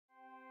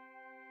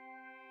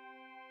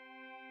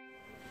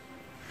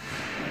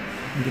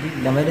እንግዲህ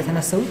ለማለት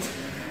ተነሳሁት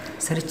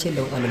ሰርቼ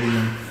ለውጣለሁ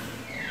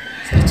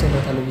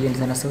ብዬ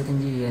ተነሳሁት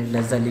እንጂ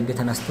ለዛ ልብ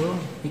ተነስቶ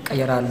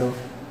ይቀየራሉ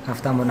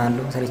ሀብታም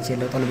ሆናለሁ ሰርቼ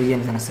ለውጣለሁ ብዬ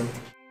ተነሳሁት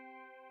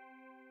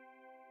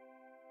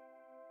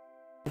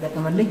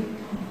ተጋጥመልኝ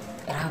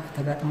ራብ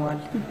ተጋጥመዋል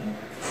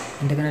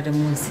እንደገና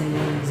ደግሞ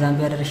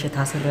ዛምቢያ ደረሼ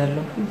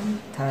ታስሬያለሁ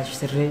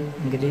ታስሬ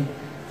እንግዲህ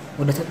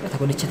ወደ ኢትዮጵያ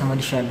ተጎልቼ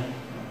ተመልሻለሁ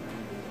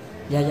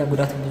ያ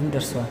ጉዳት ብዙ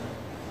ደርሷል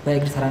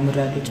በእግር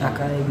ተራምሬያለሁ ጫካ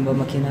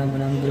በመኪና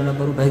ምናምን ብሎ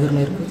ነበሩ በእግር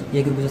ነው የሄድኩት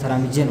የእግር ጉዞ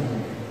ተራምጄ ነው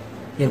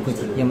የሄድኩት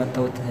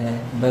የመጣሁት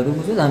በእግር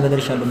ጉዞ ዛምቢያ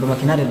ደርሻለሁ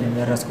በመኪና አይደለም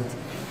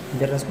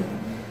ደረስኩት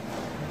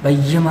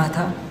በየማታ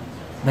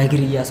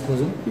በእግር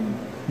እያስቆዙ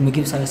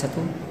ምግብ ሳይሰጡ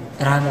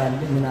ራብ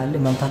አለ ምን አለ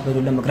መምታት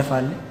በዱላ መግረፍ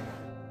አለ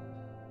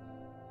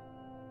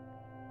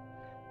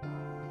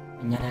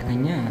እኛ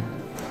ያገኘ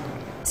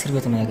እስር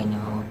ቤት ነው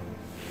ያገኘው አሁን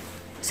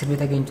እስር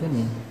ቤት አገኝቶን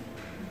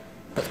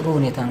በጥሩ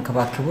ሁኔታ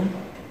አንከባክቦን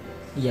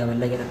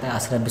እያበላ እየጠጣ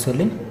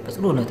አስለብሶልን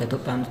በጥሩ ሁኔታ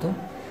ኢትዮጵያ አምጥቶ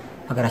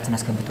ሀገራችን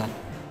አስገብቷል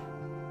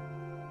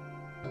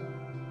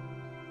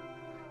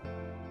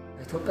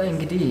ኢትዮጵያ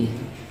እንግዲህ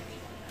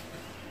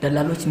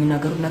ደላሎች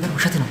የሚናገሩት ነገር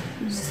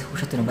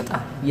ውሸት ነው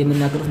በጣም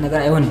የሚናገሩት ነገር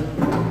አይሆንም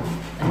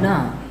እና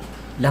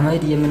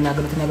ለማይድ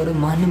የሚናገሩት ነገር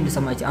ማንንም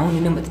ሊሰማች አሁን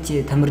እኔ መጥቼ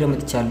ተምሬ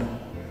መጥቻለሁ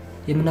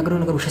የሚናገረው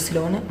ነገር ውሸት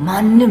ስለሆነ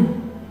ማንንም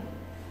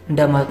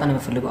እንደማይወጣ ነው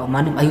የምፈልገው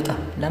ማንንም አይውጣ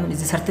ለምን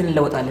እዚህ ሰርተን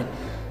እንለወጣለን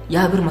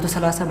ያ ብር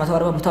 130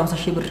 140 150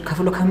 ሺህ ብር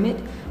ከፍሎ ከመሄድ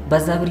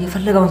በዛ ብር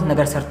የፈለገውን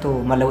ነገር ሰርቶ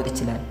ማለወጥ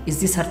ይችላል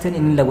እዚህ ሰርተን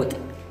እንለወጥ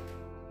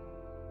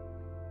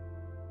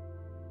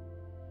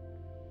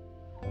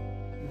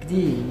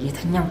እንግዲህ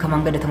የተኛም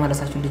ከመንገድ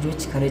የተመለሳችሁ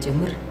ልጆች ከኔ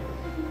ጭምር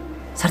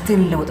ሰርተን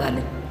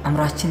እንለወጣለን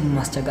አምራችን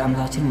ማስቸገር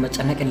አምራችን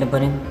መጨነቅ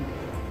የለብንም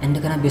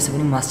እንደገና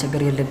ቤተሰብንም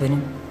ማስቸገር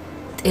የለብንም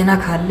ጤና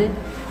ካለ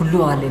ሁሉ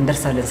አለ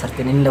እንደርሳለን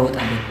ሰርተን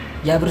እንለወጣለን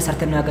ያ ብር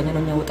ሰርተን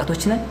ያገኘነው እኛ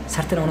ወጣቶች ነን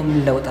ሰርተን አሁን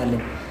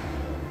እንለወጣለን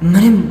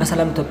ምንም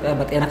በሰላም ኢትዮጵያ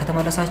በጤና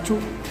ከተመለሳችሁ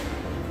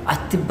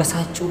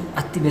አትበሳጩ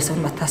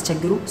አትቤተሰብን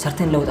አታስቸግሩ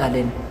ሰርተን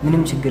እንለወጣለን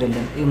ምንም ችግር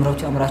የለም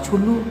አምራችሁ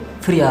ሁሉ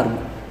ፍሪ አርጉ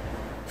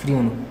ፍሪ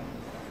ሆኑ